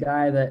might be a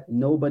guy that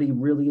nobody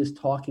really is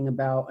talking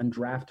about on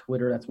draft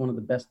Twitter. That's one of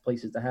the best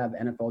places to have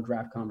NFL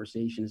draft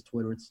conversations,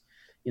 Twitter. It's,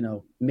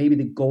 maybe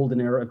the golden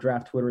era of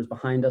draft Twitter is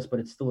behind us, but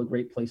it's still a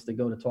great place to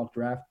go to talk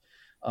draft.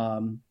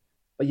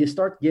 But you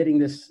start getting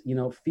this,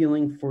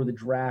 feeling for the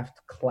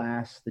draft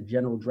class, the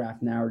general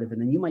draft narrative,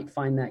 and then you might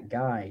find that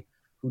guy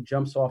who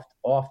jumps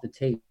off the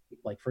tape.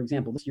 Like, for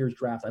example, this year's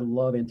draft, I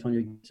love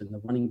Antonio Gibson,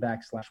 the running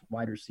back /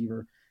 wide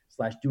receiver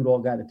 / do-it-all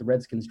guy that the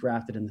Redskins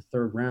drafted in the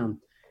 3rd round.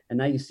 And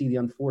now you see the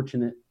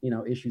unfortunate,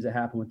 issues that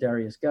happen with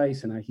Darius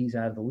Geis, and he's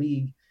out of the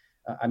league.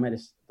 I might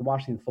have the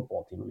Washington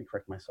football team. Let me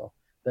correct myself.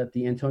 That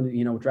the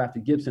Antonio,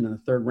 drafted Gibson in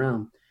the 3rd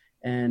round,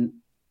 and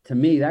to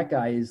me, that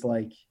guy is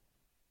like,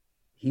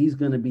 he's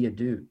going to be a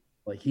dude.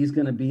 Like, he's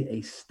going to be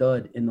a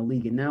stud in the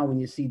league. And now when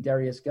you see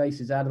Darius Geis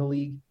is out of the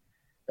league,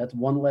 that's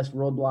one less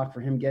roadblock for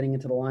him getting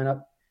into the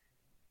lineup.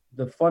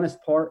 The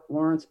funnest part,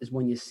 Lawrence, is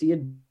when you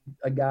see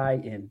a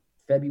guy in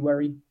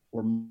February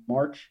or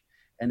March,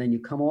 and then you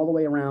come all the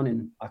way around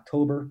in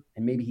October,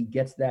 and maybe he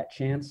gets that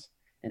chance,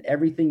 and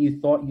everything you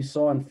thought you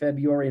saw in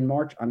February and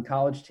March on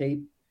college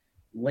tape,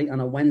 late on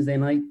a Wednesday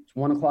night, it's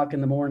 1 o'clock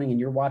in the morning, and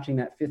you're watching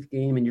that 5th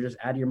game, and you're just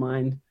out of your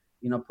mind,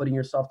 putting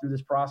yourself through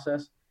this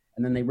process,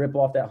 and then they rip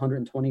off that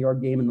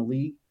 120-yard game in the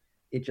league.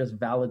 It just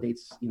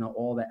validates,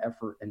 all the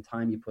effort and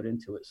time you put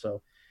into it.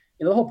 So,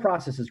 the whole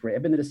process is great.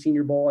 I've been to the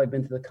Senior Bowl. I've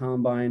been to the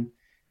Combine.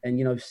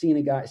 And,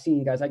 seeing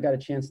guys, I got a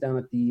chance down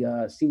at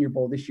the Senior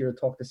Bowl this year to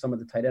talk to some of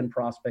the tight end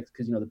prospects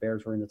because, the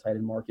Bears were in the tight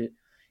end market.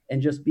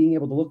 And just being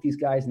able to look these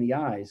guys in the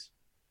eyes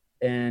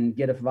and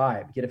get a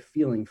vibe, get a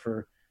feeling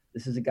for,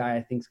 this is a guy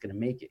I think is going to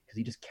make it because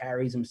he just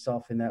carries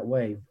himself in that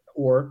way.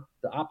 Or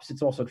the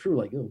opposite's also true.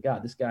 Like, oh,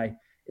 God, this guy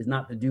is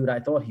not the dude I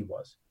thought he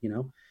was,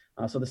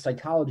 So the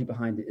psychology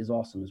behind it is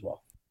awesome as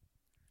well.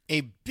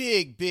 A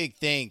big, big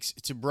thanks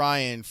to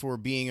Brian for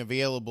being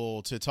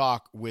available to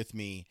talk with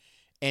me.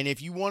 And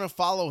if you want to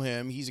follow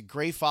him, he's a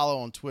great follow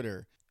on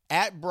Twitter.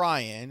 At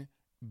Brian,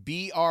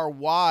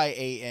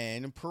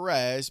 Bryan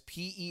Perez,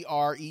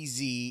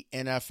 Perez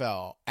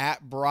NFL.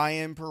 At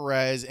Brian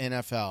Perez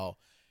NFL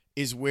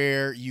is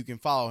where you can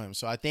follow him.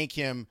 So I thank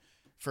him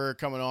for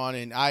coming on.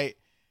 And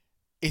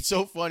it's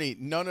so funny.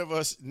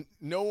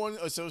 No one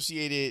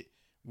associated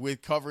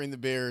with covering the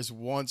Bears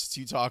wants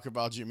to talk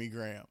about Jimmy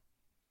Graham.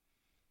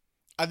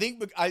 I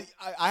think I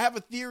have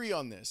a theory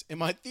on this. And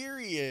my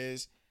theory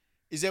is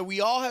that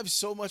we all have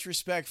so much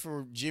respect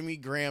for Jimmy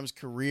Graham's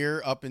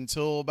career up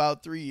until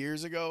about 3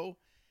 years ago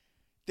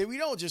that we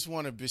don't just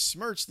want to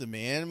besmirch the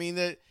man. I mean,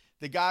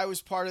 the guy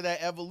was part of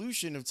that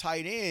evolution of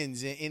tight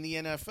ends in the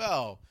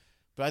NFL.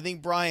 But I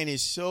think Brian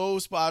is so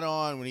spot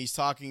on when he's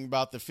talking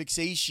about the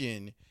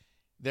fixation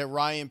that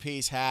Ryan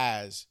Pace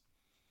has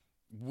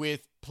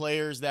with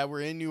players that were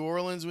in New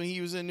Orleans when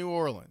he was in New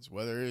Orleans,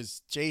 whether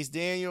it's Chase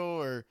Daniel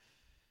or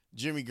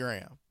Jimmy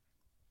Graham.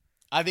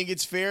 I think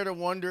it's fair to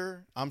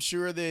wonder. I'm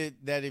sure that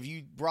if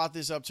you brought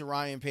this up to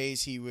Ryan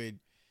Pace,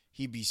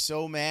 he'd be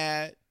so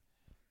mad.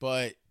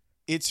 But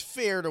it's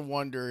fair to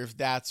wonder if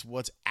that's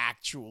what's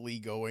actually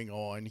going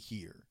on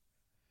here.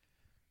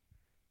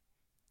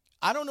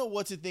 I don't know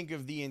what to think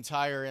of the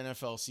entire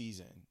NFL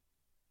season.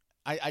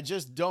 I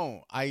just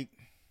don't. I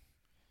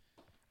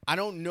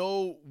don't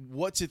know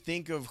what to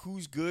think of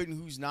who's good and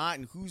who's not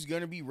and who's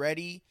going to be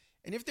ready.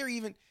 And if they're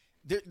even...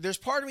 There's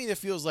part of me that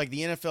feels like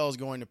the NFL is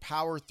going to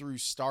power through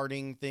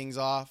starting things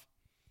off.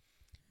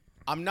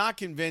 I'm not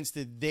convinced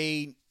that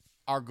they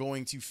are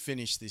going to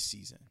finish this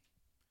season.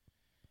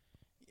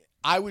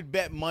 I would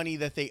bet money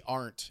that they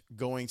aren't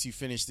going to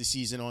finish the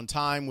season on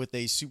time with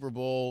a Super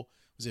Bowl.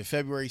 Was it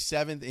February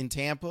 7th in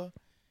Tampa?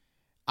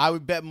 I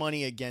would bet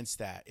money against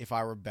that if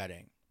I were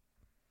betting.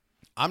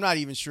 I'm not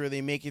even sure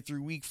they make it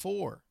through week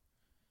 4.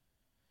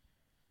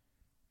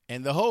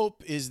 And the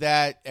hope is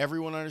that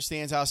everyone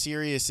understands how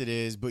serious it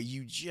is, but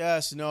you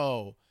just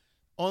know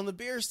on the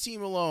Bears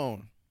team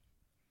alone,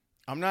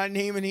 I'm not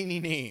naming any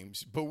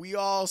names, but we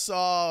all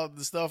saw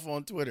the stuff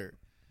on Twitter.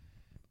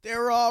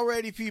 There are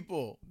already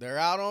people. They're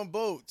out on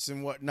boats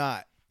and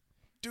whatnot,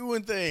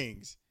 doing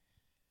things.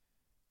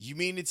 You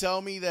mean to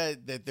tell me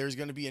that there's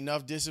going to be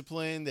enough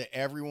discipline that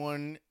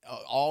everyone,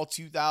 all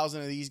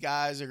 2,000 of these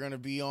guys are going to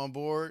be on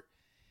board?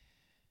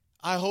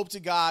 I hope to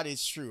God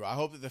it's true. I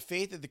hope that the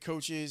faith that the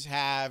coaches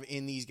have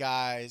in these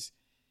guys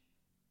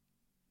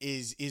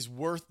is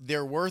worth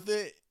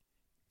it.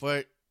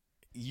 But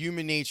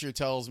human nature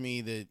tells me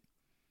that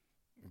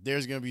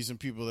there's going to be some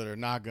people that are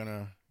not going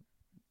to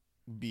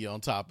be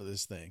on top of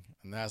this thing,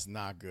 and that's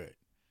not good.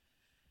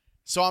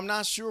 So I'm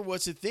not sure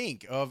what to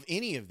think of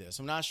any of this.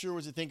 I'm not sure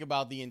what to think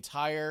about the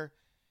entire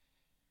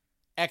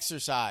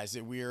exercise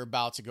that we are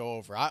about to go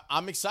over.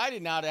 I'm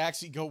excited now to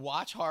actually go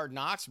watch Hard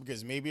Knocks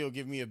because maybe it'll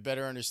give me a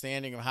better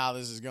understanding of how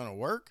this is going to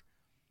work.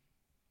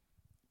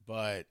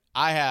 But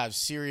I have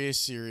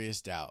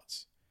serious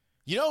doubts.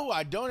 You know who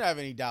I don't have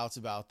any doubts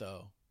about,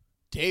 though?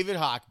 David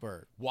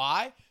Hochberg.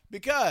 Why?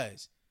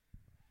 Because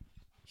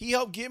he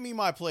helped get me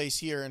my place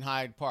here in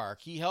Hyde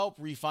Park. He helped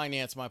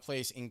refinance my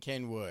place in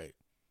Kenwood.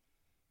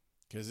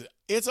 Because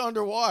it's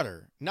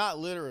underwater. Not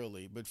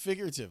literally, but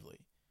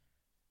figuratively.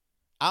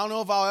 I don't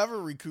know if I'll ever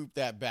recoup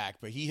that back,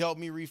 but he helped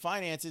me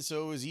refinance it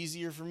so it was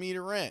easier for me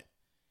to rent.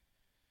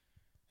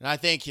 And I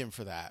thank him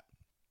for that.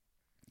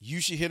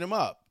 You should hit him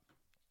up.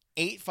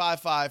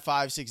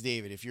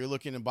 855-56-DAVID. If you're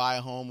looking to buy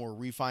a home or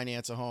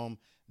refinance a home,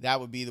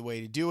 that would be the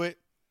way to do it.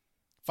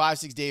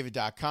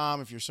 56david.com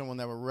if you're someone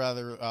that would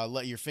rather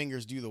let your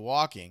fingers do the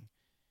walking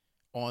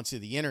onto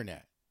the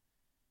internet.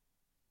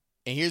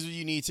 And here's what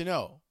you need to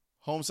know.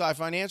 Homeside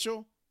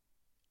Financial,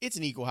 it's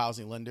an equal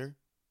housing lender.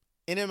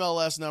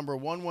 NMLS number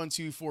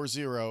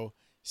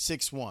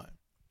 1124061.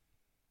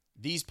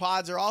 These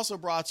pods are also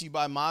brought to you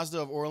by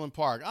Mazda of Orland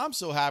Park. I'm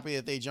so happy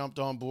that they jumped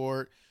on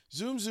board.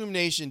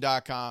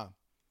 ZoomZoomNation.com.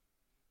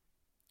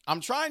 I'm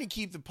trying to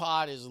keep the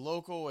pod as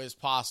local as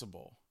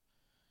possible.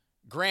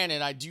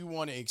 Granted, I do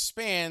want to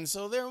expand,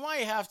 so there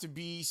might have to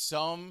be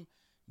some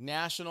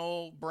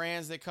national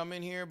brands that come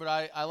in here,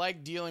 but I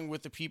like dealing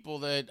with the people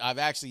that I've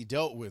actually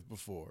dealt with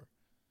before.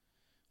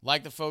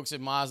 Like the folks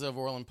at Mazda of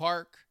Orland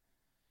Park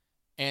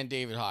and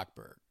David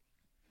Hochberg.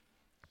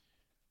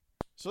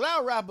 So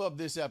that'll wrap up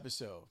this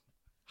episode.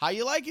 How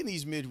you liking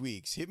these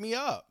midweeks? Hit me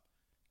up.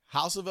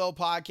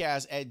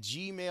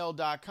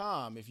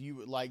 houseoflpodcast@gmail.com if you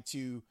would like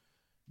to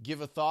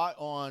give a thought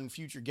on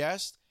future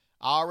guests.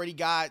 I already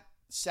got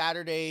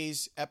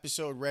Saturday's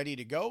episode ready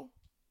to go.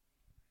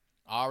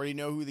 I already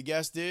know who the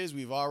guest is.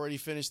 We've already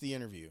finished the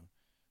interview.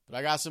 But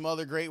I got some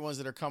other great ones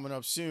that are coming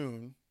up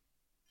soon.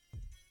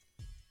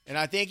 And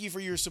I thank you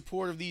for your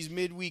support of these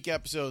midweek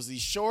episodes,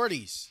 these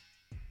shorties.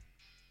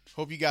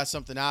 Hope you got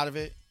something out of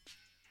it.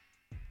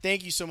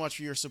 Thank you so much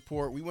for your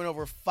support. We went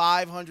over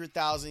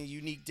 500,000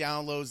 unique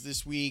downloads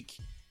this week.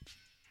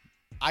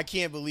 I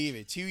can't believe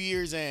it. 2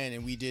 years in,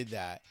 and we did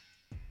that.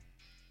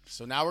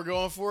 So now we're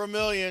going for 1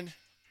 million.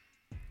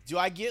 Do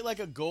I get like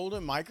a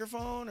golden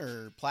microphone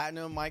or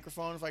platinum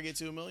microphone if I get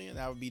to 1 million?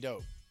 That would be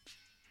dope.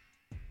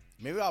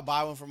 Maybe I'll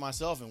buy one for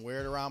myself and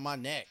wear it around my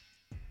neck.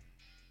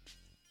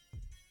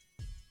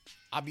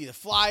 I'll be the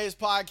flyest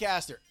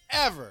podcaster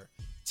ever.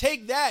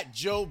 Take that,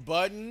 Joe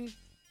Budden.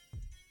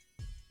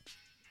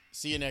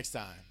 See you next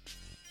time.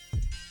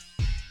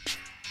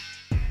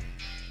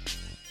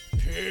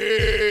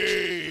 Peace.